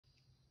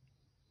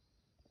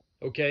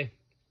Okay,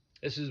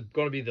 this is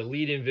going to be the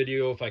lead-in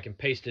video if I can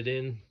paste it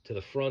in to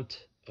the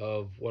front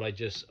of what I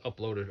just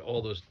uploaded,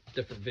 all those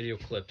different video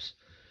clips.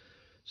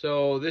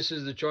 So this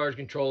is the charge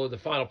controller, the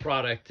final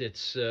product.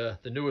 It's the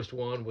newest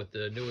one with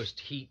the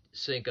newest heat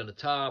sink on the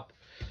top.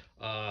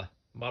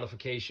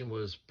 Modification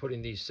was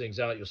putting these things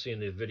out. You'll see in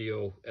the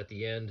video at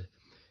the end,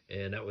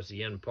 and that was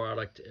the end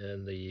product.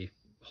 And the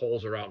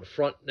holes are out in the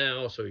front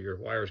now, so your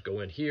wires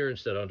go in here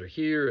instead of under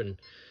here, and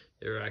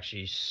they're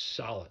actually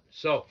solid.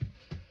 So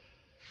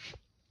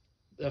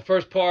the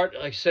first part,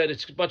 like I said,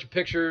 it's a bunch of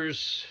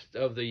pictures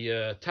of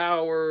the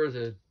tower,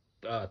 the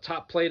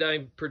top plate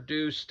I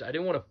produced. I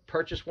didn't want to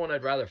purchase one.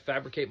 I'd rather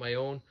fabricate my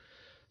own.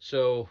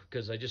 So,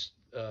 because I just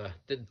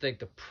didn't think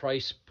the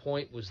price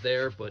point was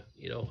there. But,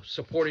 you know,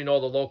 supporting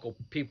all the local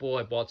people,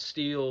 I bought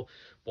steel,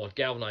 bought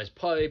galvanized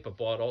pipe, I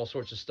bought all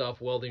sorts of stuff,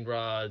 welding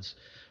rods,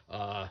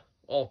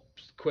 all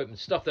equipment,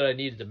 stuff that I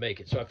needed to make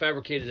it. So I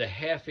fabricated a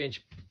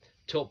 1/2-inch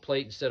tilt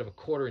plate instead of a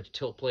 1/4-inch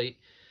tilt plate.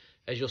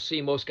 As you'll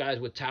see, most guys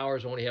with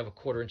towers only have a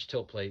 1/4-inch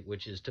tilt plate,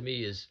 which is, to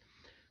me, is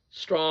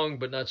strong,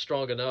 but not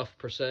strong enough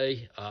per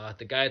se.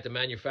 The guy at the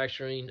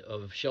manufacturing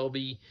of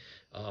Shelby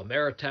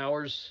Mara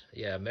Towers,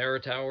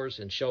 Mara Towers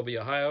in Shelby,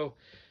 Ohio,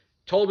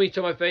 told me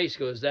to my face,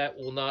 goes, that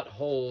will not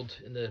hold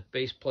and the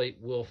base plate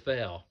will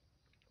fail.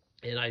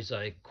 And I was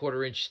like,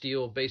 1/4-inch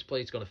steel base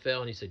plate's going to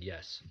fail? And he said,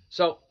 yes.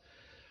 So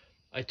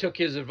I took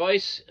his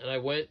advice and I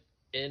went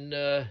and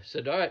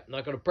said, all right, I'm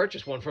not going to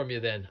purchase one from you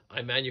then.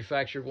 I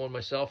manufactured one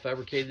myself,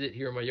 fabricated it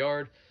here in my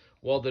yard,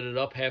 welded it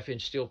up,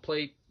 1/2-inch steel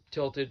plate,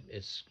 tilted.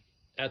 It's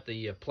at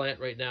the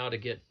plant right now to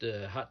get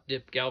hot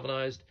dip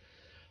galvanized.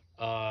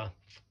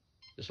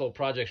 This whole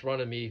project's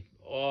running me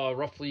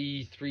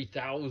roughly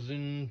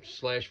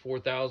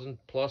 3,000/4,000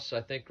 plus,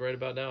 I think, right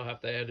about now. I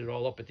have to add it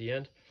all up at the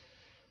end.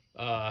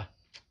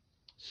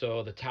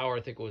 So the tower,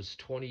 I think, was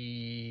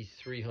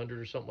 2,300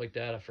 or something like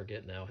that. I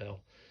forget now,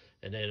 hell.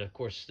 And then, of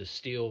course, the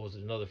steel was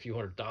another few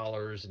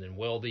 $100s, and then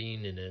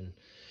welding, and then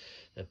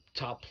the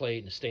top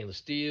plate and stainless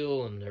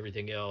steel and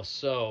everything else.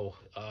 So,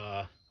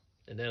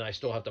 and then I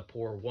still have to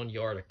pour 1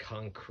 yard of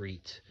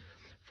concrete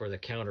for the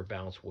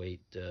counterbalance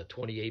weight,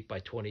 28 by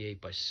 28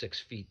 by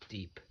 6 feet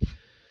deep.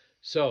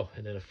 So,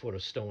 and then a foot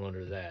of stone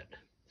under that.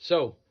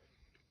 So,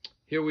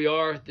 here we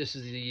are. This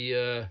is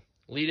the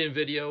lead-in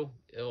video.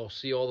 You'll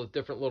see all the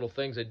different little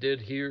things I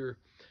did here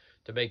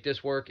to make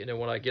this work. And then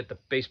when I get the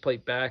base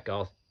plate back,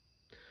 I'll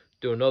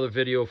do another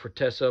video for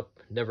Tesup,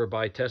 never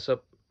buy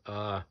Tesup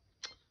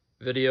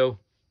video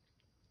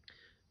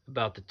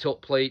about the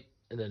tilt plate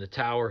and then the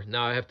tower.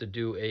 Now I have to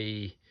do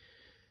a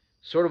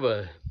sort of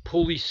a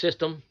pulley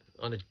system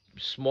on a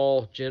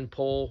small gin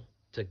pole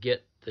to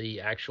get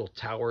the actual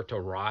tower to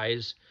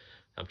rise.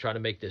 I'm trying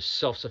to make this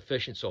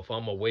self-sufficient, so if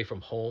I'm away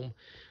from home,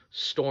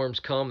 storms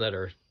come that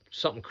are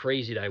something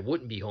crazy that I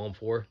wouldn't be home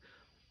for,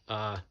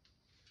 that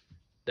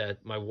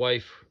my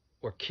wife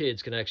or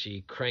kids can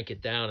actually crank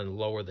it down and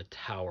lower the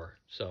tower.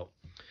 So,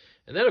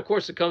 and then of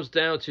course it comes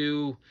down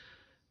to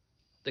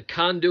the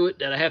conduit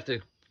that I have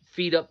to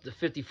feed up the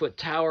 50-foot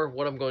tower,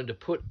 what I'm going to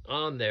put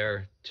on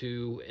there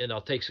to, and I'll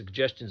take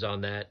suggestions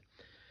on that.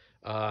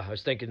 I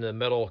was thinking the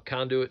metal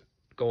conduit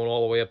going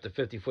all the way up the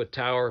 50-foot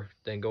tower,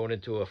 then going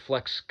into a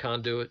flex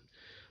conduit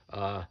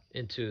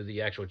into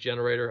the actual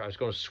generator. I was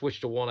going to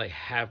switch to one I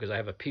have because I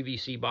have a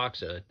PVC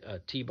box, a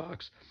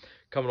T-box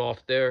coming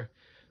off there.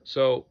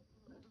 So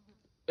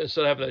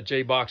instead of having a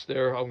J-box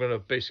there, I'm going to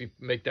basically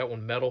make that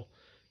one metal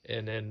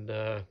and then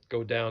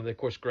go down. And of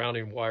course,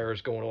 grounding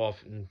wires going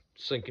off and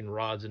sinking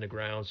rods in the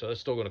ground. So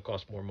that's still going to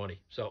cost more money.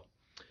 So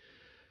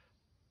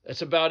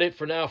that's about it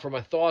for now for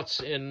my thoughts.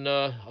 And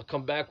I'll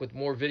come back with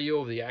more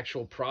video of the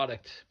actual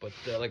product. But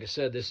like I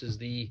said, this is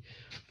the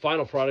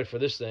final product for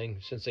this thing.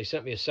 Since they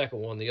sent me a second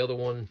one, the other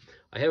one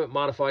I haven't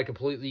modified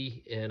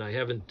completely. And I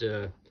haven't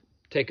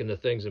taken the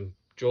things and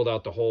drilled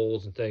out the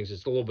holes and things.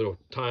 It's a little bit of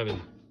time and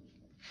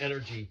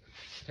energy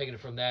taking it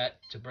from that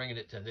to bringing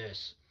it to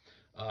this.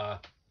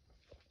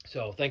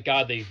 So thank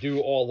God they do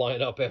all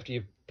line up after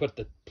you put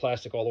the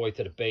plastic all the way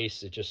to the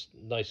base. It just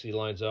nicely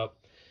lines up.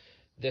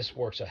 This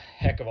works a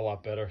heck of a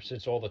lot better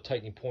since all the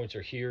tightening points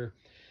are here.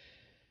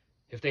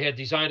 If they had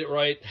designed it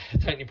right, the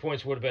tightening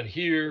points would have been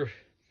here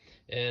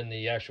and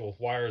the actual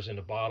wires in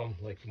the bottom,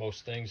 like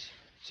most things.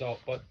 So,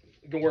 but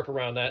you can work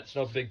around that. It's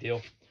no big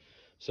deal.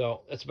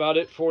 So that's about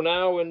it for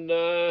now, and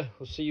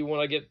we'll see you when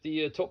I get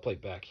the tilt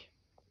plate back.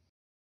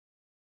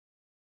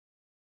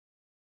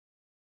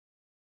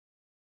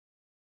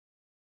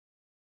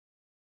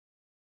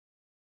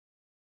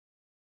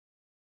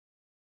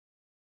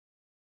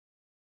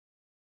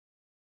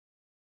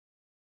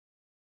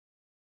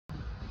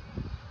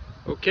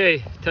 Okay,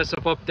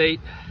 Tesup update.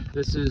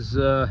 This is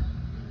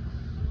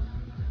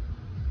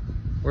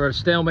we're at a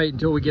stalemate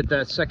until we get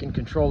that second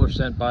controller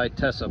sent by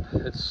Tesup.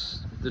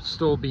 It's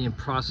still being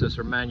processed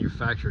or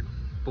manufactured.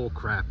 Bull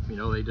crap, you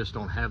know, they just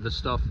don't have this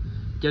stuff.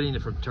 Getting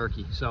it from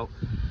Turkey. So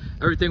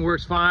everything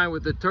works fine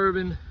with the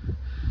turbine.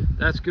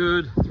 That's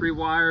good. 3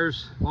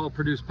 wires, all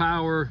produce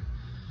power.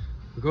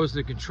 It goes to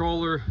the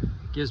controller,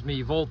 gives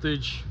me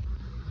voltage.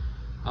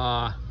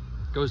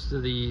 goes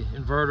to the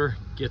inverter,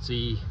 gets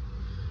a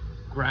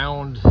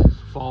ground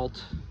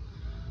fault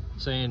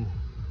saying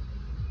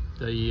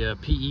the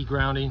PE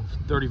grounding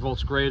 30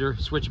 volts greater.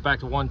 Switch it back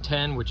to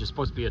 110, which is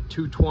supposed to be a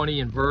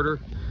 220 inverter.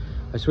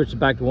 I switched it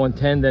back to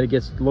 110, then it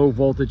gets low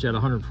voltage at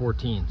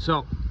 114.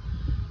 So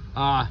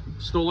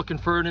still looking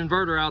for an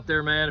inverter out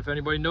there, man. If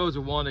anybody knows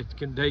of one that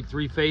can take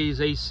 3-phase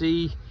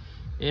AC,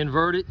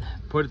 invert it,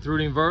 put it through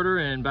the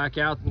inverter, and back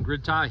out and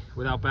grid tie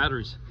without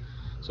batteries.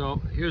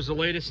 So here's the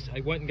latest.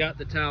 I went and got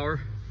the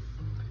tower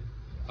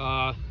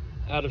out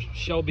of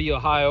Shelby,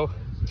 Ohio,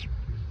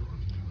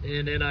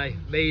 and then I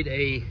made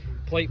a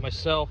plate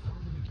myself,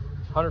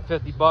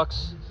 150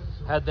 bucks.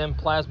 Had them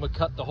plasma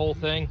cut the whole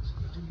thing,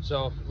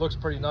 so looks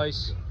pretty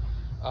nice.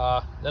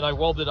 Then I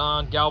welded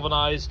on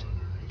galvanized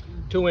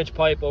 2-inch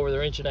pipe over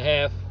their 1.5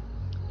 inches,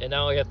 and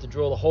now I have to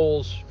drill the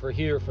holes for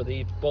here for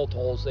the bolt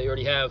holes. They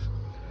already have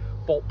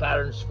bolt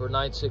patterns for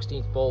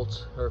 9/16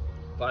 bolts, or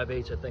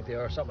 5/8 I think they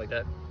are, something like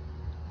that.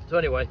 So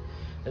anyway,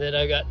 and then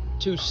I got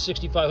two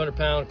 6,500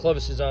 pound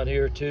clevises on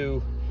here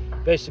too,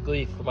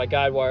 basically for my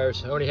guide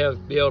wires. I only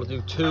be able to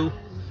do 2,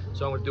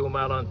 so I'm going to do them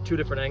out on 2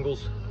 different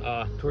angles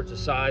towards the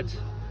sides.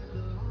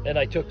 And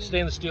I took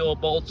stainless steel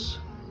bolts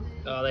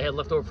they had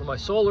left over from my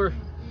solar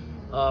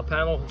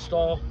panel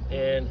install,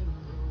 and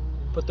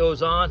put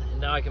those on, and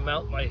now I can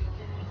mount my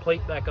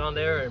plate back on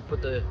there and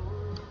put the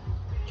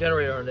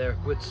generator on there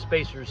with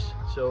spacers,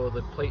 so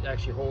the plate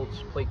actually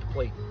holds plate to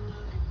plate.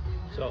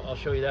 So I'll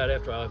show you that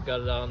after I've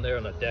got it on there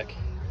on the deck.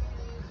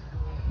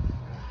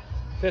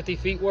 50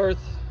 feet worth.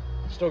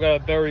 Still got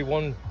to bury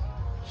 1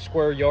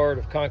 square yard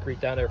of concrete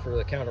down there for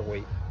the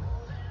counterweight.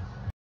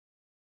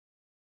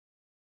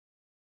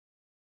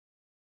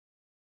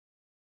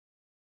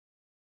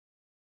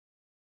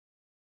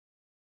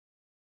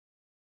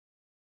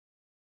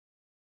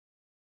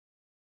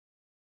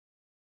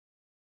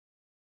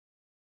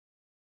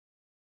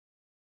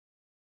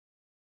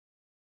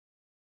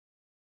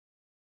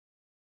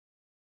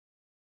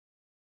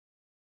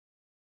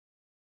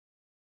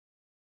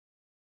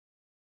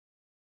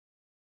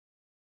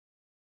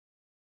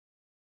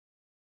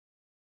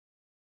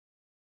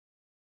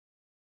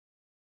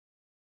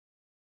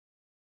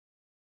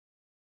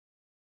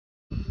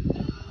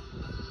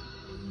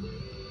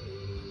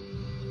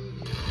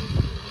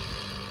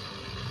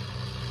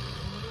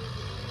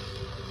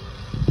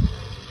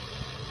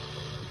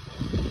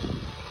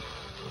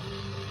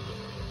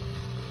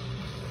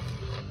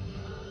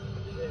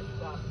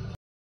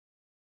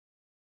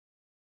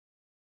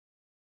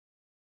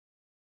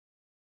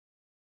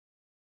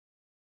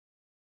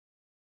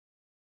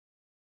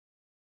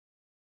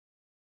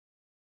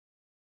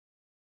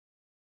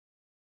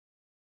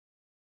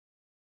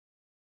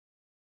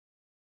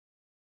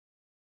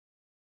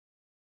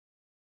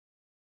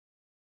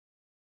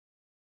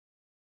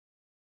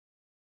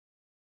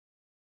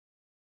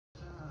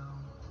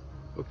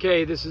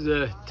 Okay, this is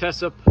a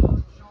Tesup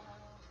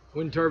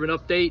wind turbine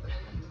update.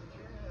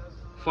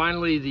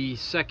 Finally, the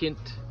second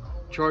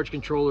charge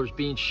controller is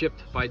being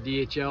shipped by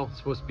DHL. It's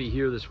supposed to be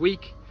here this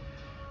week.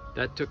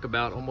 That took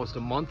about almost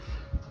a month.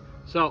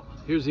 So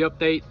here's the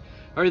update.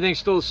 Everything's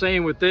still the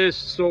same with this.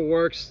 It still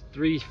works.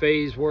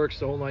 3-phase works,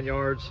 the whole 9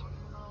 yards.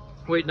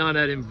 Waiting on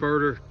that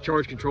inverter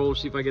charge controller,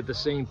 see if I get the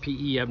same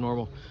PE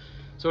abnormal.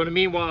 So in the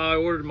meanwhile, I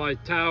ordered my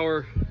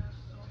tower.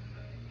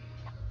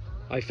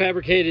 I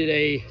fabricated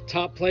a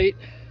top plate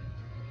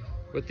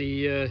with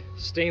the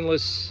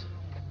stainless.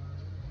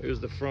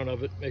 Here's the front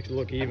of it, makes it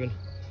look even.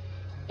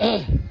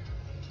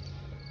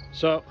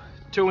 So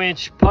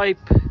 2-inch pipe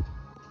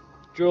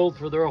drilled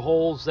for their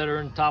holes that are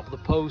in the top of the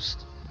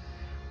post.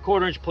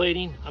 1/4-inch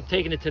plating. I'm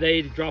taking it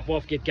today to drop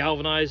off, get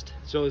galvanized.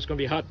 So it's going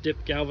to be hot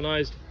dip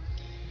galvanized.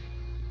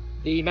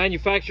 The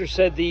manufacturer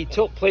said the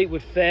tilt plate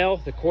would fail,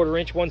 the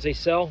 1/4-inch ones they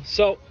sell.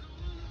 So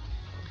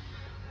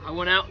I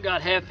went out and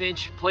got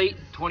 1/2-inch plate,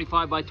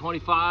 25 by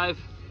 25,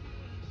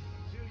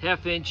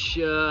 1/2-inch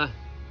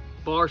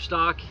bar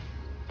stock,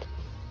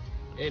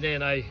 and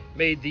then I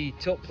made the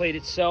tilt plate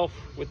itself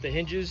with the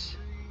hinges.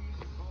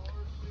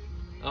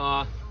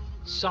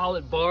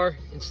 Solid bar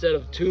instead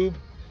of tube.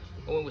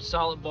 I went with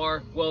solid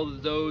bar,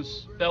 welded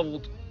those,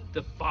 beveled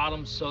the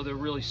bottoms so they're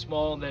really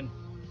small, and then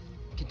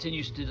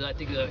continues to, I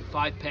think,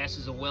 5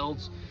 passes of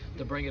welds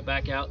to bring it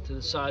back out to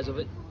the size of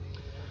it.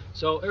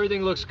 So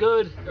everything looks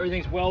good,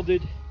 everything's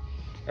welded,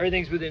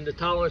 everything's within the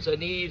tolerance I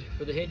need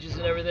for the hinges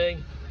and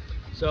everything.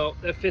 So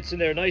that fits in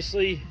there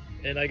nicely,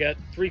 and I got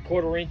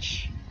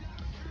 3/4-inch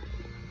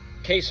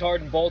case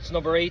hardened bolts,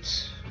 number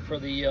 8s for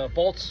the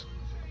bolts.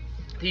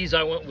 These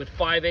I went with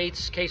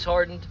 5/8 case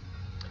hardened.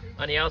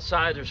 On the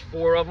outside there's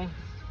 4 of them.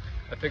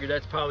 I figured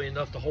that's probably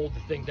enough to hold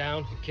the thing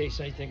down in case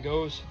anything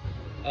goes.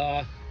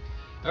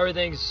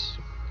 Everything's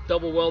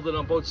double welded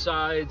on both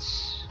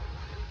sides,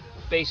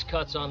 base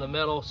cuts on the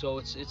metal, so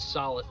it's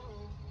solid.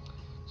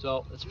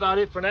 So that's about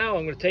it for now.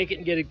 I'm going to take it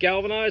and get it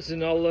galvanized,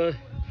 and I'll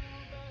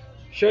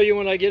show you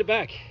when I get it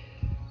back.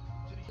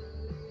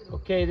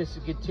 Okay, this is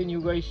a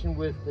continuation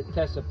with the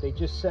Tesup. They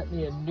just sent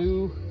me a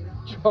new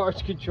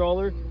charge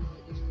controller,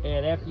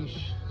 and after you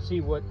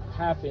see what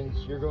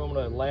happens, you're going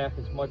to laugh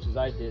as much as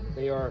I did.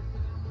 They are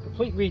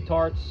complete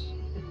retards,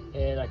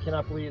 and I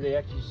cannot believe they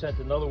actually sent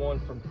another one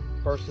from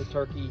Bursa,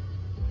 Turkey.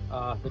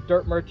 The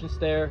dirt merchants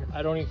there,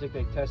 I don't even think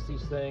they test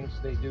these things.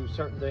 They do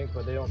certain things,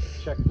 but they don't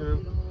check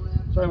through.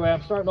 So anyway,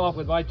 I'm starting off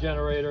with my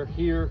generator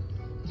here,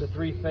 the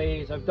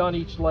 3-phase. I've done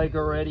each leg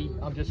already.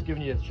 I'm just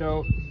giving you a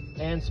show.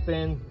 Hand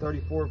spin,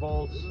 34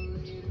 volts.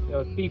 You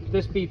know,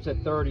 this beeps at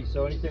 30,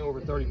 so anything over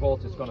 30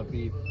 volts is going to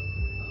beep.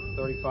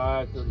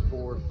 35,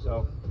 34.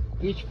 So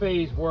each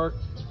phase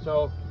worked.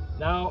 So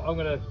now I'm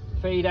going to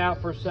fade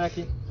out for a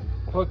second,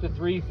 hook the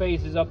 3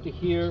 phases up to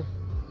here.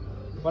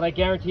 But I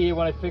guarantee you,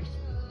 when I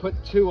put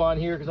 2 on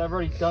here, because I've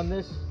already done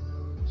this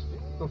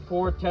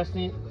before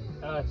testing it,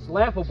 it's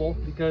laughable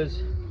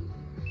because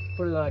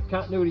put it on a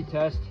continuity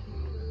test.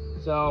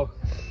 So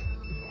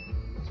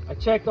I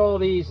checked all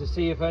these to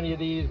see if any of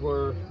these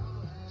were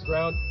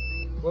ground.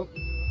 Whoop.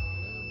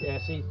 Yeah,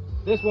 see,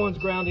 this one's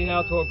grounding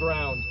out to a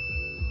ground.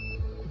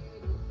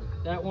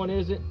 That one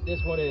isn't,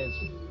 this one is.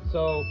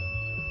 So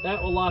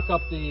that will lock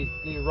up the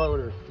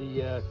rotor,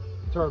 the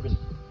turbine.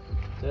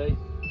 See?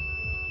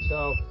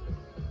 So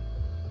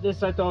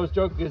this I thought was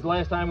joking because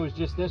last time it was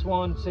just this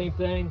one, same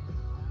thing.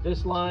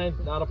 This line,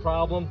 not a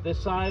problem.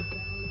 This side,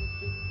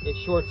 it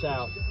shorts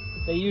out.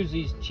 They use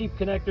these cheap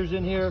connectors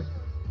in here.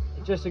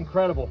 It's just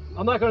incredible.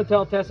 I'm not going to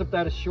tell Tesup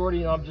that it's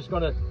shorting. I'm just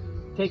going to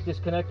take this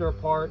connector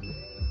apart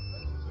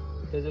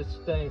because it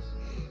stinks.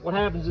 What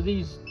happens is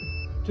these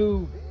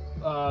 2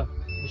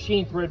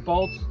 machine thread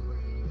bolts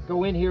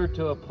go in here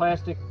to a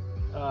plastic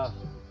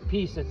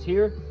piece that's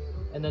here,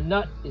 and the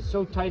nut is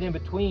so tight in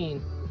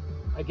between.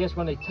 I guess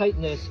when they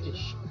tighten this, it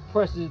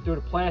presses it through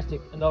the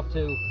plastic enough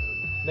to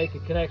make a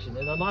connection.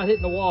 And I'm not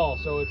hitting the wall,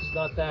 so it's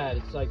not that.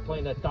 It's like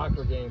playing that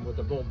doctor game with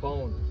a little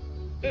bone.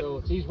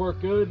 So these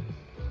work good.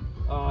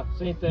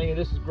 Same thing, and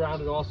this is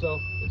grounded also.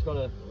 It's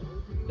gonna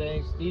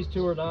things. These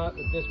 2 are not,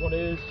 but this one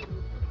is.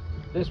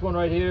 This one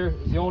right here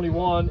is the only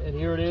one, and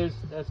here it is.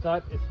 That's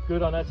not, it's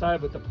good on that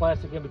side, but the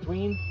plastic in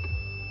between,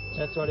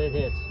 that's what it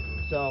hits.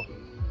 So,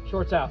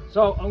 shorts out.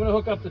 So, I'm gonna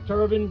hook up the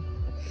turbine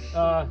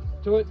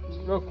to it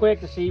real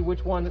quick to see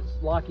which one it's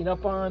locking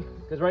up on,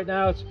 because right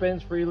now it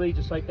spins freely,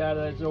 just like that,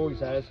 as it always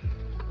has,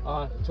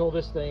 until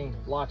this thing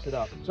locks it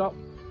up. So,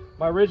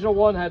 my original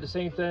one had the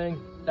same thing.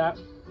 That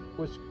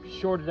was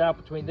shorted out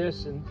between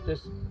this and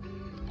this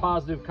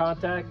positive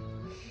contact.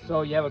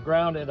 So you have a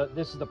ground, and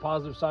this is the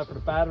positive side for the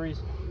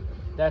batteries.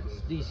 That's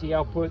DC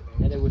output,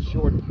 and it was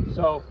shorted.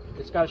 So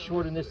it's got a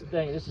short in this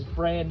thing. This is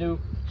brand new,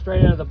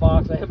 straight out of the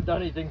box. I haven't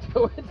done anything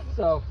to it.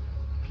 So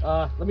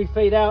let me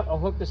fade out. I'll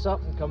hook this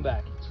up and come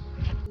back.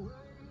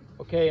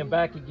 Okay, I'm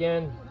back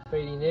again,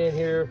 fading in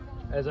here.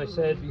 As I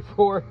said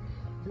before,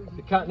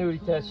 the continuity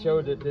test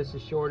showed that this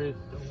is shorted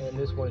and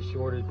this one is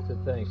shorted to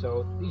the thing.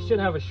 So you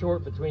shouldn't have a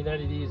short between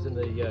any of these and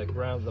the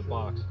ground of the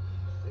box.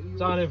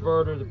 It's on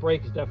inverter, the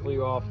brake is definitely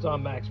off, it's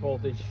on max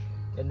voltage.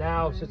 And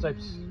now, since I've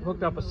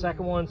hooked up a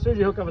second one, as soon as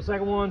you hook up a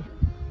second one,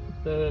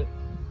 the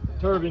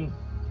turbine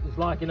is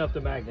locking up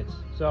the magnets.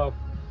 So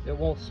it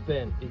won't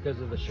spin because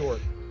of the short.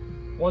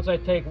 Once I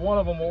take one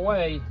of them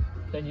away,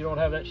 then you don't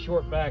have that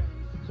short back,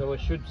 so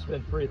it should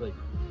spin freely.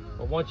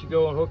 But once you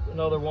go and hook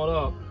another one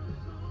up,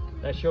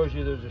 that shows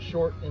you there's a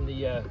short in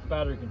the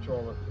battery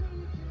controller.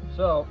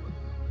 So,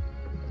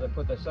 as I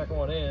put the second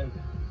one in,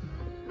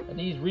 and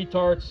these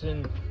retards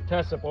in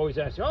Tesup always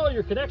ask you, oh,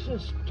 your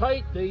connection's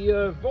tight,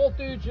 the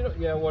voltage, you know,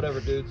 yeah, whatever,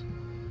 dudes.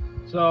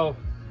 So,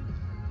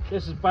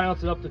 this is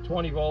bouncing up to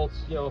 20 volts,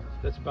 you know,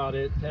 that's about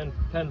it, 10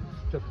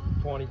 to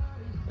 20,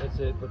 that's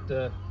it,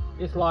 but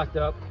it's locked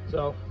up.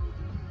 So,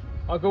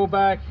 I'll go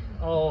back,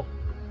 I'll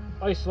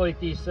isolate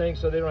these things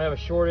so they don't have a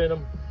short in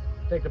them,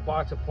 take the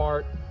box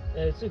apart,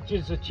 and it's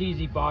just a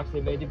cheesy box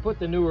they made. They put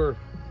the newer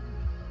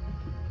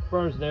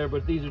burners in there,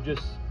 but these are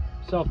just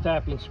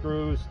self-tapping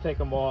screws. Take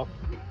them off.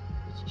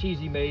 It's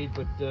cheesy made,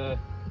 but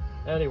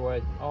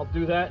anyway, I'll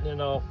do that, and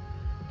then I'll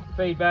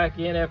fade back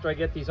in after I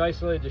get these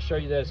isolated to show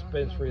you that it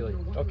spins freely.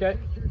 Okay?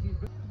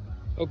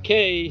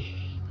 Okay,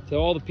 to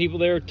all the people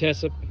there at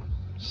Tesup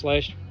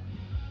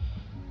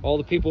 / all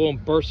the people in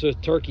Bursa,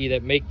 Turkey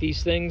that make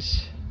these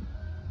things,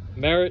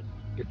 Merit,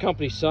 your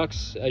company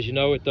sucks, as you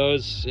know it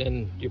does,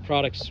 and your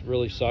products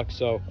really suck.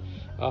 So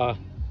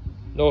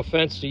no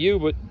offense to you,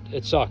 but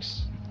it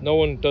sucks. No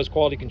one does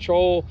quality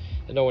control,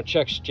 and no one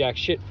checks jack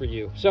shit for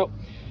you. So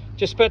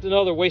just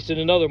wasted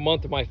another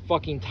month of my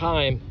fucking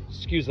time,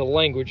 excuse the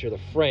language or the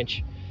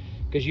French,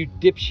 because you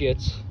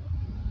dipshits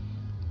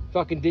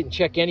fucking didn't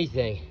check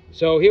anything.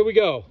 So here we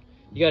go.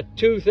 You got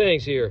 2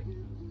 things here.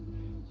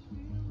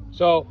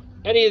 So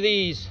any of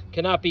these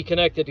cannot be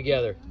connected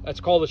together.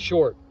 That's called a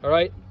short, all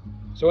right?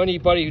 So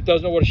anybody who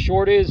doesn't know what a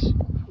short is,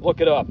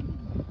 look it up.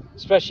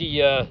 Especially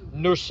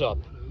Tesup,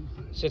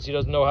 since he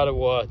doesn't know how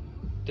to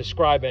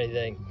describe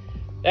anything.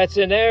 That's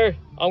in there.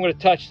 I'm going to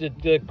touch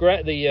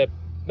the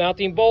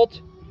mounting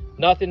bolt.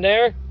 Nothing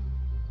there.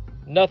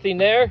 Nothing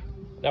there.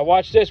 Now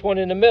watch this one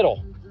in the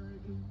middle,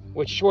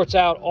 which shorts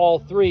out all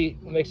 3,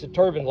 makes the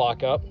turbine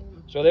lock up.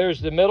 So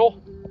there's the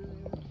middle.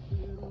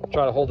 I'll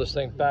try to hold this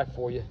thing back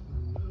for you.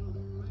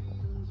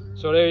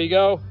 So there you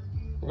go.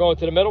 We're going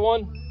to the middle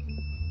one.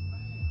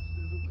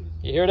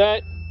 You hear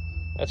that?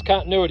 That's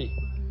continuity.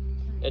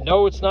 And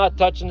no, it's not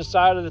touching the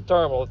side of the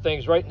thermal. The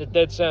thing's right in the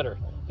dead center.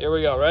 Here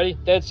we go. Ready?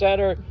 Dead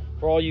center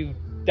for all you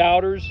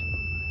doubters.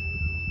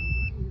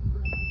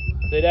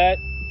 See that?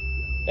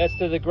 That's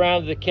to the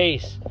ground of the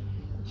case.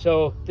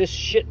 So this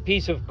shit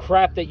piece of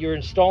crap that you're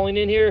installing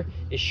in here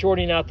is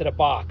shorting out to the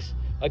box.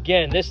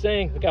 Again, this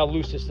thing, look how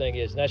loose this thing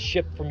is. And that's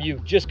shipped from you.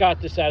 Just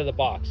got this out of the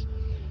box.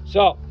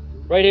 So,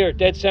 right here,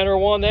 dead center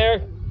one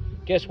there.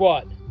 Guess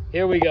what?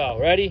 Here we go.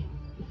 Ready?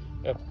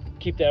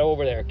 Keep that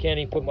over there. Can't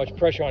even put much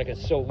pressure on it because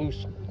it's so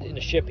loose in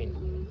the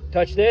shipping.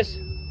 Touch this.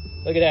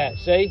 Look at that.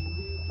 See?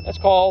 That's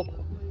called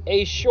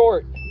a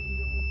short.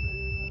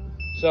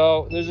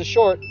 So there's a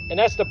short, and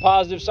that's the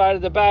positive side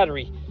of the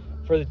battery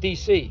for the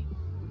DC.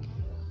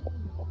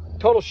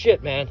 Total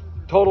shit, man.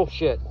 Total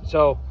shit.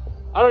 So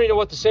I don't even know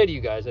what to say to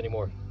you guys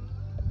anymore.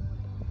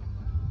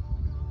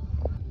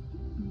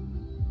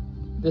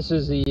 This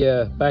is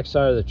the back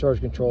side of the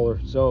charge controller.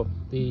 So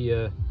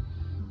the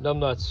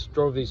numbnuts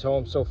drove these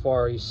home so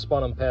far. He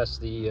spun them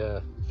past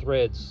the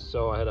threads,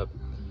 so I had to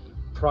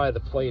pry the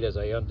plate as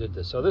I undid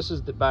this. So this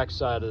is the back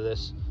side of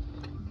this.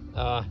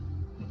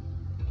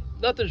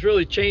 Nothing's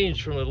really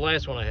changed from the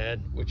last one I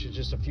had, which is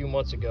just a few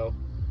months ago.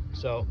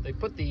 So they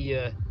put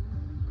the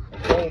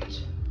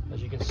bolt,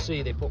 as you can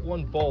see, they put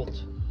one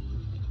bolt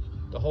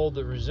to hold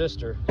the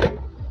resistor,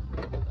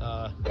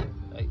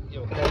 you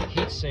know, call it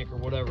heat sink or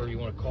whatever you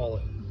want to call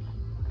it,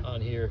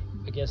 on here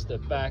against the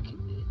back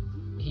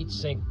heat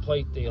sink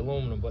plate, the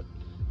aluminum, but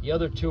the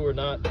other two are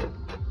not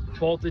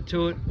bolted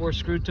to it or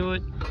screwed to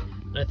it.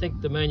 And I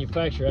think the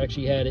manufacturer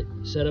actually had it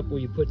set up where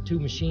you put two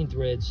machine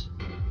threads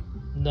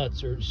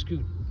nuts or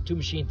two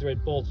machine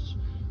thread bolts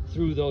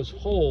through those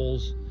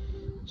holes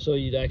so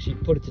you'd actually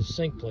put it to the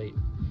sink plate.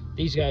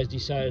 These guys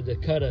decided to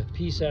cut a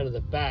piece out of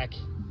the back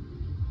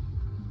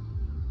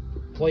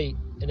plate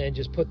and then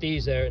just put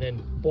these there and then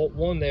bolt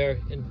one there,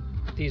 and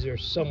these are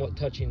somewhat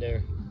touching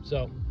there.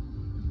 So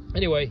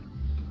anyway,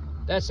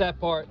 that's that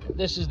part.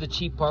 This is the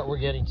cheap part we're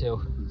getting to.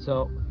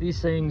 So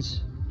these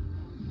things,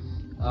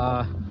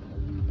 they're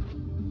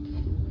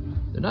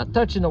not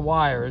touching the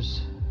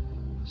wires,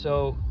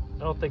 so I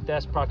don't think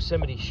that's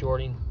proximity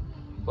shorting,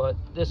 but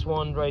this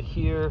one right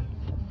here.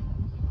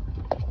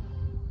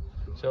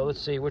 So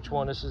let's see which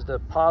one. This is the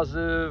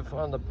positive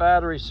on the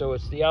battery, so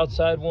it's the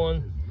outside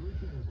one.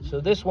 So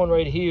this one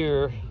right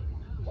here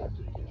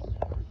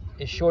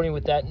is shorting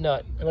with that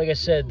nut. And like I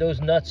said,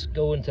 those nuts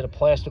go into the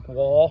plastic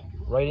wall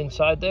right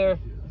inside there.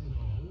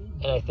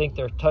 And I think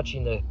they're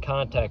touching the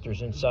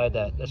contactors inside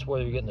that. That's where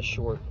they're getting the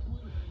short.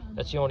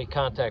 That's the only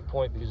contact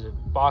point because the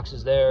box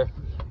is there.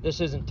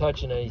 This isn't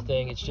touching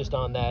anything. It's just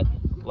on that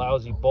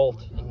lousy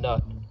bolt and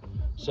nut.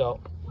 So,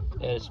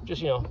 and it's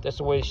just, you know, that's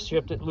the way they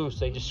shipped it loose.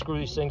 They just screw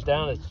these things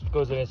down. It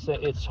goes in.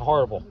 It's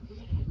horrible.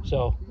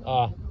 So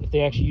if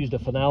they actually used a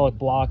phenolic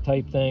block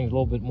type thing, a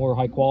little bit more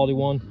high quality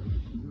one.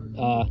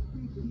 One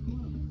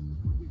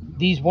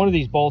of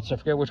these bolts, I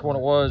forget which one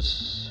it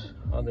was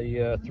on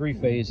the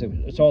 3-phase.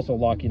 It's also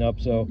locking up.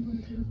 So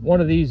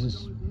one of these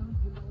is,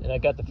 and I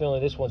got the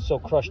feeling this one's so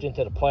crushed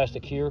into the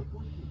plastic here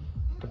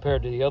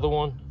compared to the other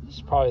one.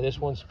 This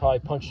one's probably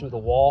punched through the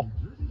wall,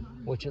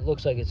 which it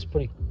looks like it's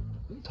pretty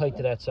tight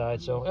to that side.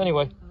 So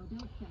anyway,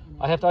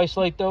 I have to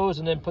isolate those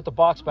and then put the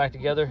box back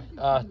together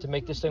to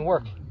make this thing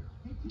work.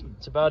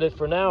 That's about it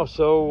for now.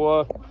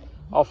 So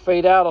I'll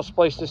fade out, I'll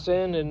splice this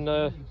in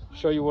and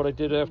show you what I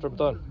did after I'm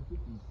done.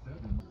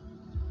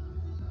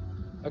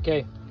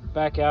 Okay,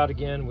 back out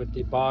again with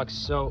the box.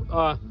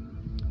 So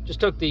just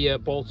took the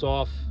bolts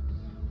off,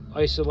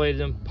 isolated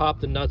them,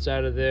 popped the nuts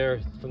out of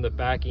there from the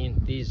backing.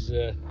 These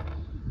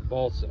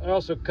bolts, I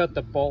also cut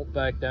the bolt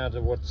back down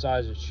to what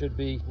size it should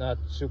be, not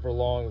super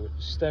long,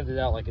 extended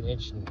out like an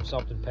inch and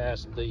something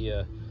past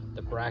the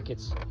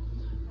brackets.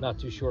 Not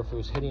too sure if it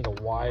was hitting a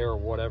wire or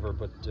whatever,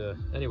 but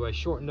anyway,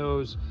 short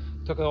nose,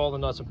 took all the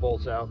nuts and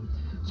bolts out.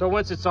 So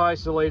once it's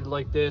isolated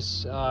like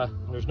this,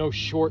 there's no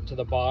short to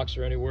the box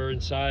or anywhere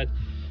inside.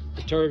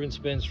 The turbine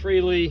spins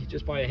freely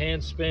just by a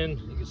hand spin.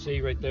 You can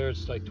see right there,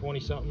 it's like 20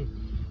 something.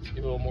 Give it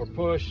a little more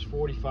push,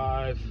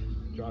 45,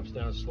 drops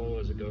down slow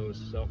as it goes.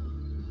 So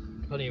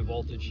plenty of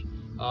voltage,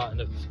 and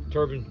the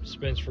turbine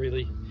spins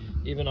freely.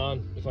 Even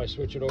on, if I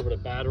switch it over to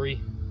battery,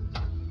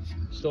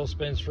 still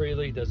spins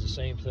freely, does the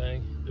same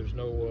thing. There's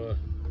no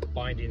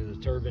binding of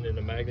the turbine and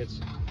the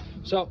magnets.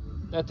 So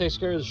that takes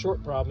care of the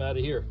short problem out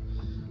of here.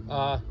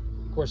 Of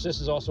course,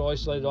 this is also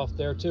isolated off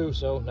there too,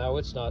 so now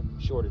it's not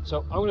shorted.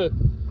 So I'm going to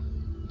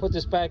put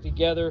this back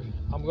together.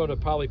 I'm going to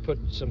probably put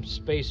some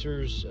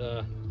spacers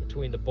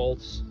between the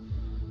bolts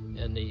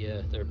and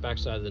their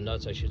backside of the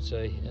nuts, I should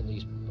say, and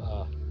these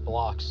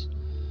blocks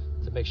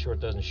to make sure it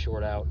doesn't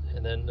short out.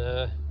 And then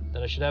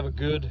I should have a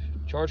good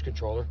charge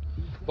controller.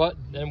 But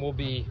then we'll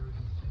be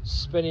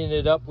spinning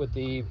it up with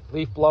the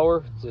leaf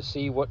blower to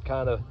see what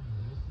kind of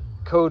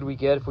code we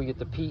get, if we get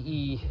the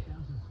PE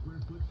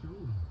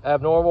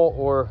abnormal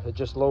or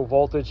just low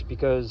voltage,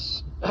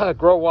 because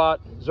Growatt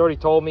has already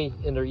told me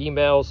in their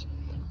emails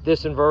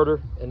this inverter,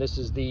 and this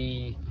is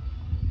the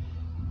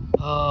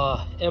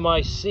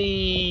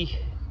MIC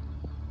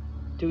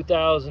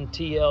 2000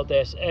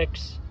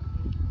 TL-X.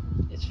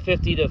 It's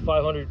 50 to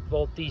 500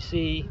 volt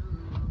DC,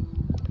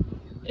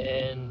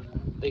 and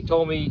they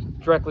told me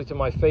directly to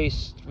my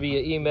face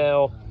via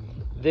email,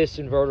 this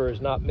inverter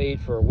is not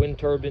made for a wind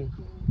turbine.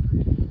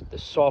 The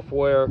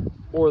software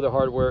or the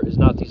hardware is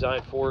not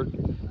designed for it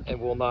and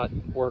will not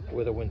work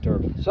with a wind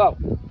turbine. So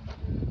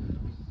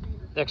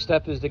next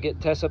step is to get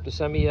Tesup to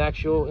send me an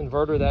actual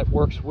inverter that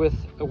works with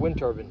a wind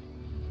turbine.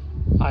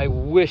 I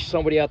wish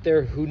somebody out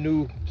there who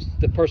knew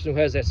the person who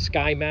has that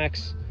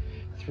SkyMax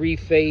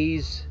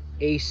 3-phase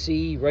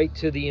AC right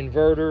to the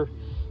inverter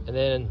and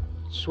then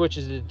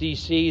switches to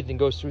DC, then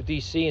goes through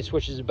DC and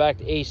switches it back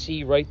to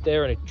AC right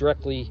there, and it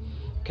directly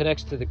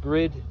connects to the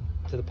grid,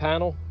 to the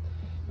panel.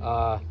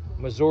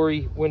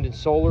 Missouri Wind and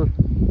Solar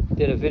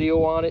did a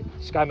video on it,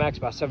 SkyMax,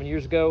 about 7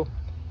 years ago,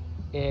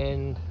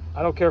 and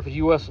I don't care if it's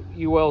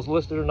UL's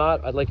listed or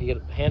not. I'd like to get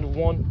a hand of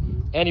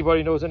one.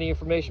 Anybody knows any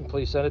information,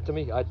 please send it to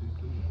me. I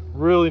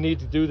really need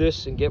to do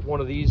this and get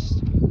one of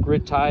these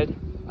grid tied.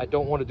 I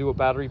don't want to do a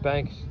battery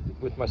bank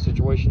with my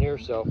situation here,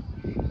 so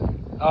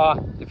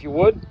if you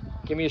would,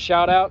 give me a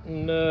shout out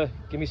and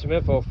give me some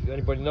info if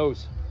anybody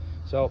knows.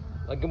 So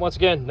once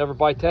again, never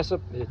buy Tesup.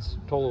 It's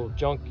total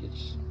junk.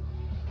 It's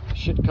a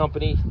shit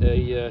company.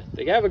 They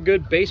have a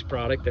good base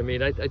product. I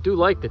mean, I do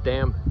like the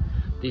damn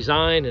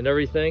design and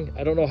everything.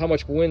 I don't know how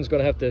much wind's going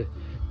to have to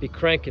be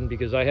cranking,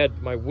 because I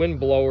had my wind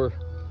blower,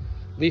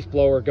 leaf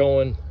blower,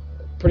 going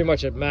pretty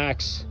much at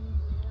max,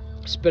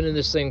 spinning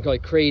this thing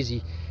like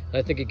crazy. And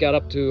I think it got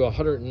up to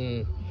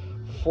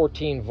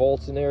 114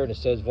 volts in there, and it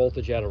says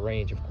voltage out of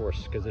range, of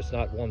course, because it's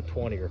not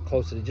 120 or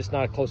close to, just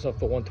not close enough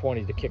to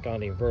 120 to kick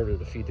on the inverter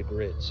to feed the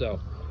grid. So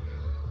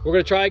we're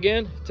going to try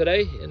again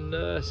today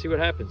and see what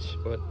happens,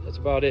 but that's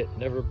about it.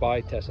 Never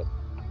buy Tesup.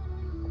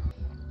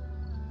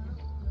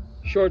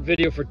 Short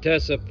video for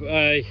Tesup.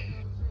 I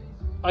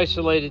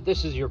isolated.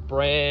 This is your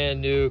brand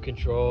new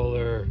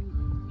controller.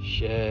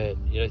 Shit,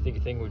 you think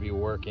the thing would be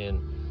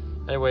working.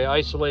 Anyway, I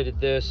isolated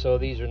this so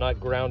these are not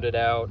grounded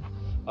out.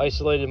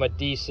 Isolated my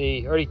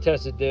DC. Already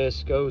tested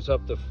this. Goes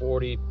up to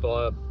 40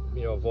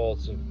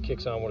 volts and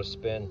kicks on with a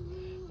spin.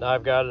 Now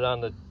I've got it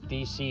on the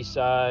DC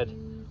side,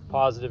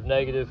 positive,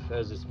 negative,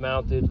 as it's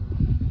mounted,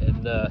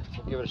 and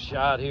we'll give it a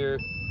shot here.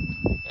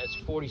 That's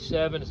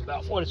 47. It's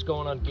about what it's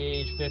going on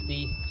gauge,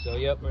 50. So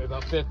yep, right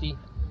about 50.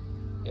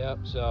 Yep,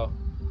 so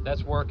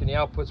that's working. The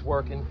output's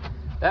working.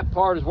 That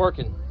part is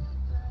working.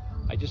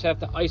 I just have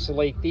to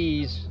isolate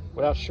these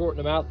without shorting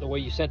them out the way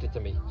you sent it to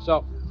me.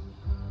 So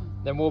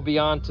then we'll be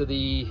on to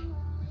the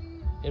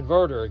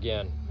inverter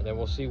again, and then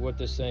we'll see what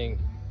this thing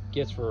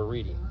gets for a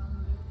reading.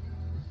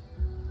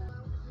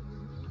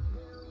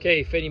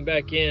 Okay, fading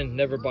back in.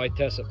 Never buy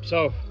Tesup.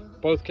 So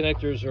both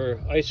connectors are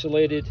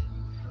isolated.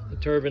 The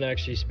turbine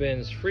actually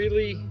spins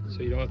freely,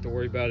 so you don't have to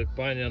worry about it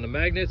binding on the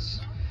magnets.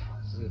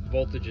 The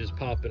voltage is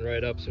popping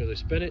right up so they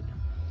spin it.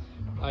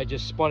 I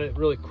just spun it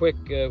really quick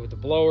with the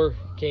blower.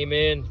 Came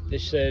in,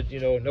 this said,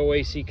 no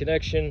AC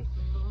connection,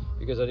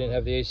 because I didn't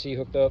have the AC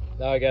hooked up.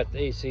 Now I got the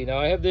AC. Now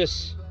I have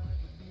this,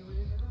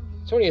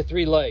 it's only a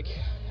 3-leg,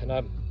 and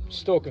I'm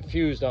still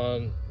confused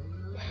on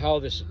how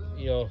this,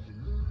 I'm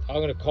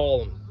gonna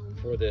call them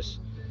for this.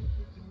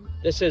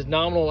 This says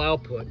nominal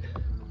output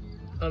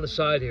on the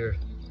side here.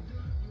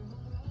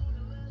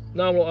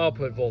 Nominal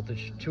output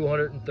voltage,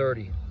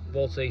 230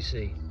 volts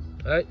AC,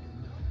 all right?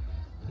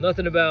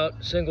 Nothing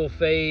about single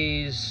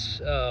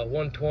phase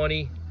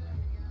 120.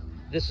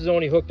 This is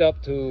only hooked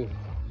up to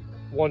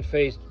one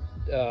phase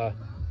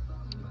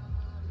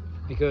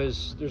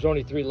because there's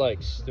only 3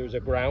 legs. There's a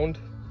ground,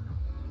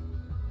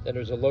 then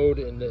there's a load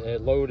in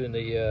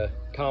the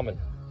common.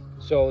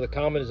 So the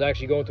common is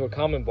actually going to a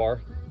common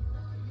bar.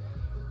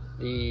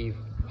 The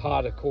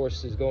hot, of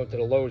course, is going to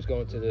the load, is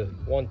going to the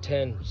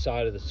 110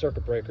 side of the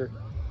circuit breaker,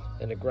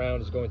 and the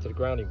ground is going to the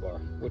grounding bar,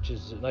 which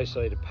is an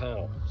isolated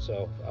panel.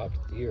 So up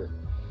here,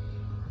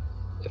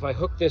 if I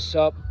hook this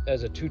up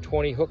as a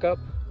 220 hookup,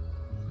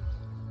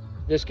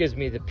 this gives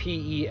me the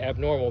PE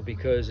abnormal,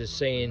 because it's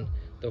saying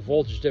the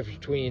voltage difference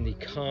between the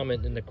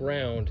common and the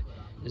ground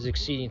is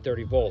exceeding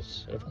 30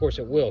 volts. And of course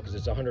it will, because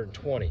it's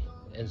 120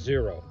 and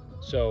 0.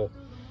 So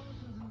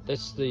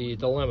that's the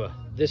dilemma.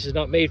 This is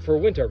not made for a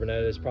wind turbine.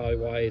 That is probably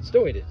why it's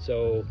doing it.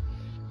 So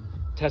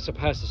Tesup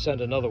has to send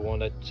another one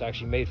that's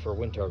actually made for a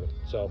wind turbine.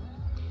 So,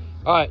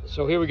 all right,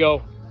 so here we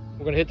go.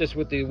 We're gonna hit this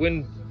with the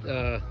wind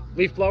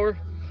leaf blower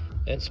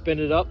and spin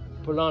it up,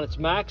 put it on its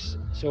max,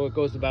 so it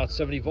goes to about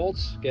 70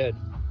 volts. Go ahead.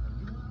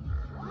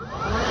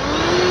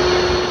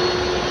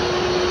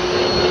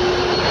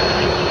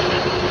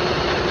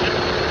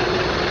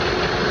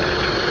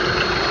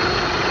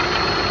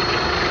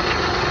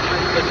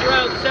 It's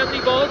around 70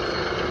 volts.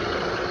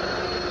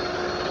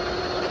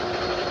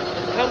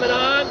 It's coming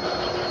on.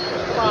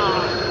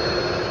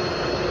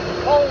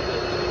 Hold it.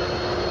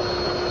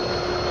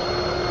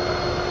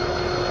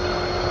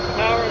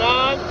 Powering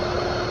on.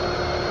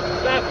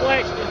 That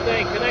flashing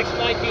thing connects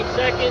 19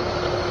 seconds.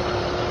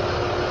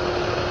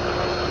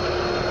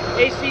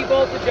 AC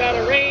voltage out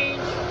of range.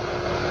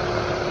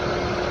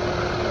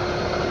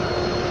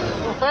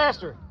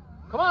 faster.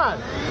 Come on.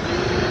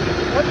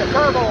 Put the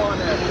turbo on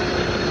there.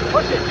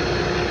 Push it.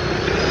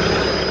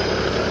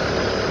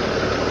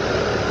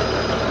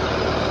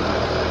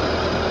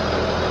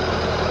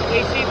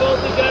 AC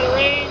voltage out of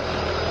range.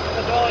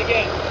 That's all I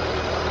get.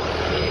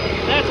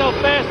 That's how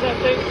fast that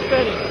thing's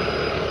spinning.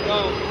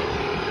 So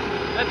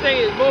that thing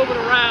is moving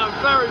around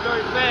very,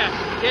 very fast.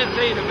 You can't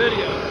see in the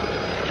video.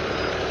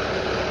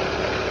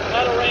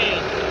 Out of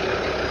range.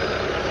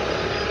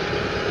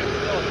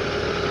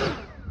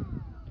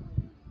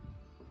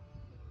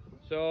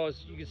 So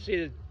as you can see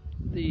that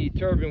the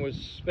turbine was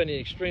spinning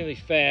extremely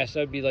fast.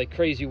 That'd be like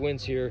crazy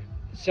winds here.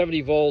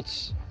 70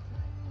 volts.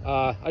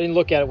 I didn't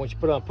look at it once you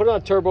put it on. Put it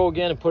on turbo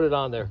again and put it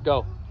on there.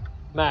 Go.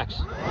 Max.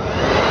 Then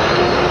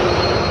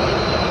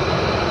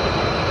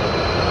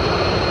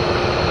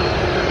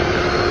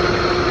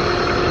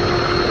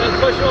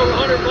push over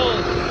 100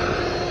 volts.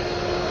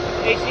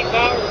 AC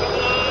power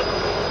coming on.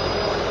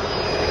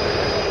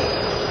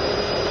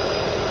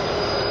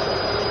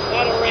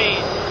 Out of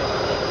range.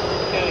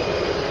 Okay.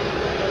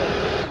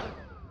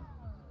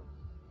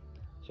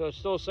 So it's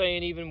still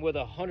saying even with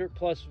 100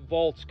 plus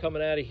volts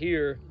coming out of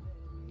here,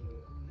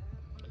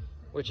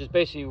 which is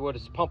basically what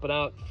it's pumping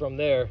out from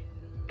there,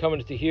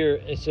 coming to here,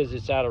 it says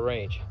it's out of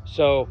range.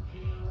 So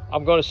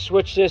I'm going to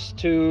switch this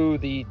to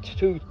the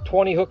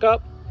 220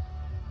 hookup,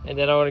 and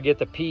then I'm going to get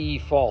the PE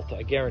fault.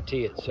 I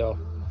guarantee it. So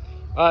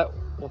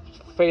we'll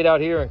fade out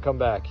here and come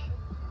back.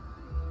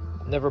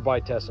 Never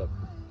buy Tesup.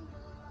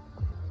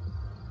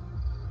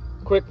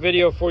 Quick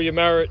video for you,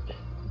 Merit.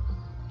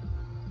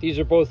 These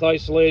are both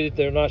isolated.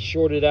 They're not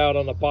shorted out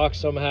on the box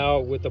somehow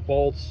with the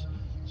bolts.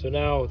 So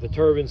now the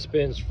turbine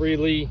spins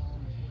freely.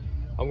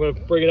 I'm going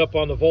to bring it up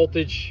on the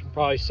voltage,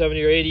 probably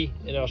 70 or 80,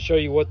 and I'll show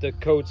you what the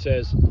code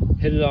says.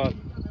 Hit it on.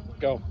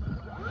 Go.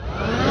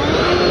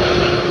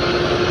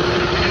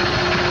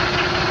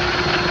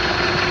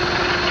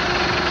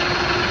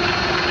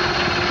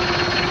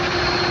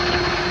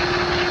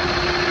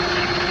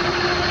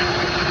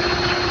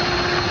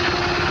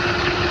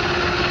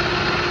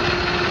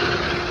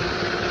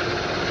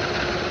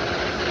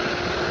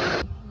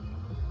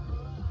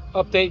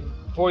 Update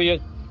for you,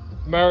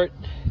 Merit.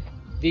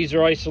 These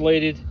are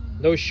isolated,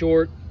 no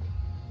short.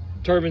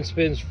 Turbine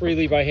spins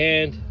freely by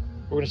hand.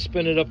 We're going to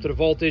spin it up to the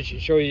voltage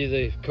and show you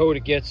the code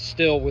it gets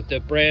still with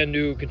the brand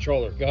new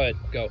controller. Go ahead,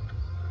 go.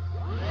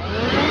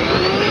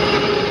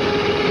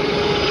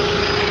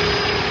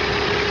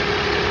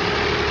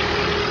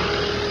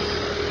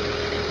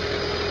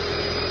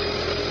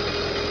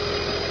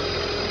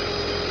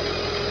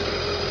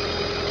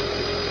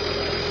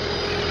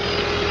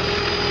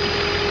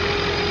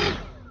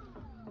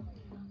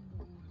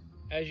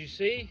 As you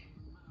see,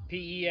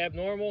 PE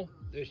abnormal.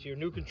 There's your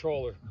new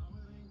controller.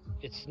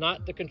 It's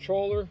not the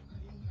controller,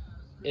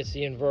 it's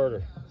the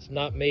inverter. It's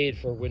not made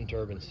for wind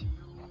turbines.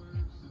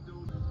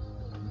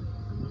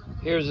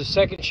 Here's the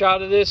second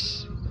shot of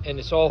this, and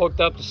it's all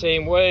hooked up the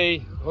same way,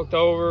 hooked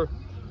over.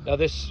 Now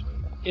this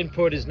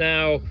input is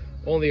now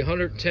only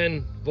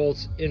 110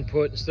 volts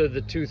input instead of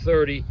the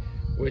 230,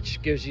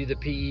 which gives you the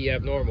PE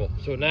abnormal.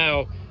 So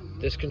now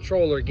this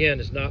controller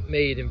again is not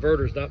made,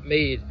 inverter is not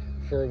made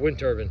for a wind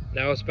turbine.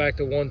 Now it's back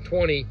to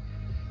 120.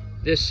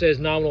 This says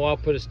nominal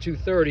output is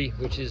 230,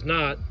 which is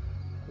not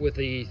with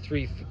the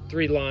three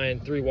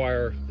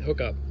wire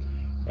hookup.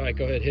 All right,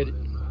 go ahead, hit it.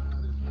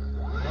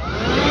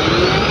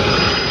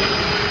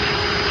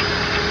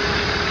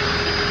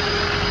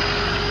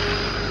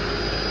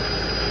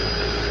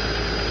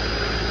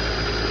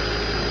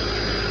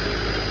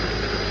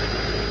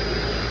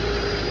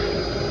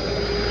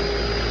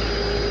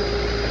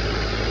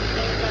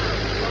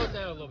 Slow it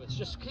down a little bit.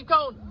 Just keep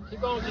going, just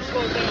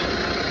slow it down.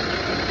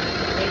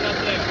 Put it up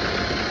there.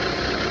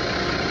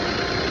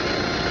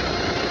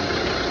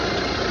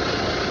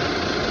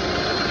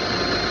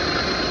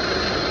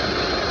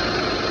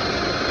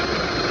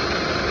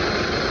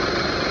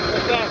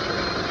 Faster.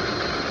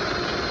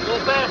 A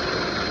little faster.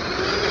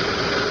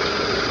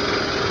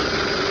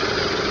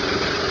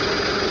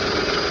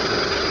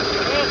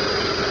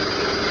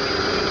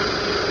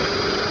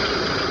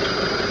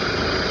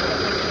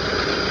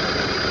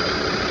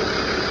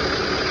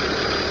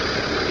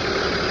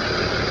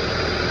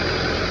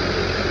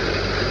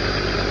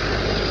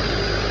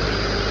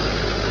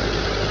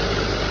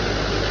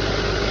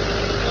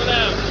 Slow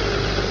down.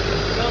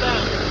 Slow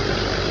down.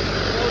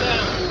 Slow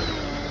down.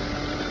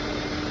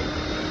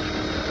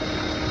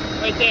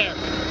 Right there.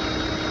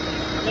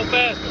 A little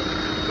faster.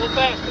 A little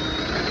faster.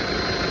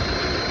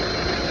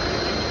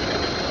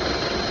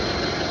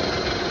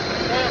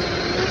 Faster.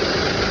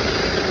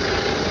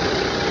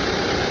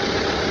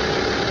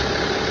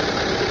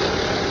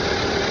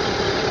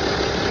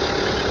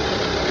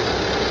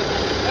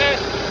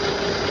 Faster.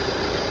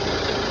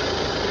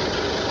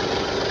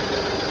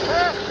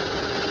 Faster.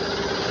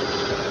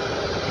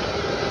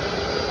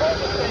 Hold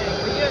the thing.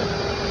 Begin.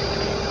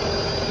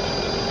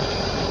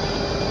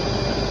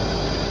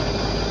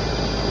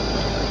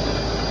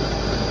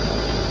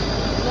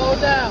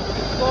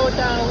 Slow it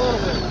down a little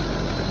bit.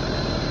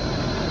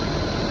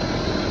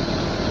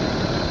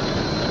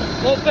 A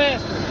little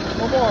faster. A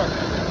little more.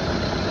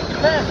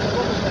 Fast,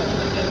 almost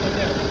fast. Right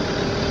there.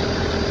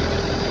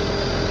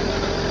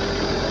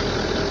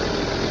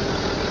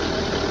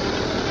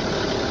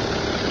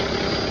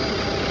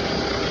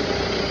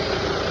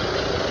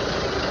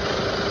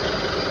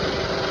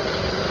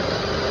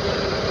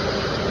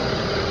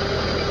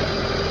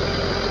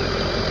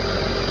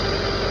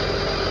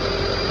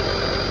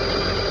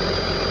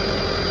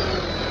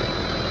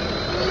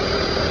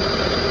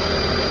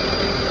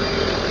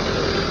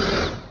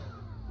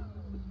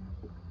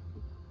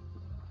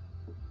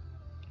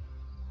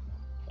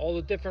 All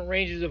the different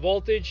ranges of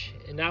voltage,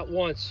 and not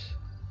once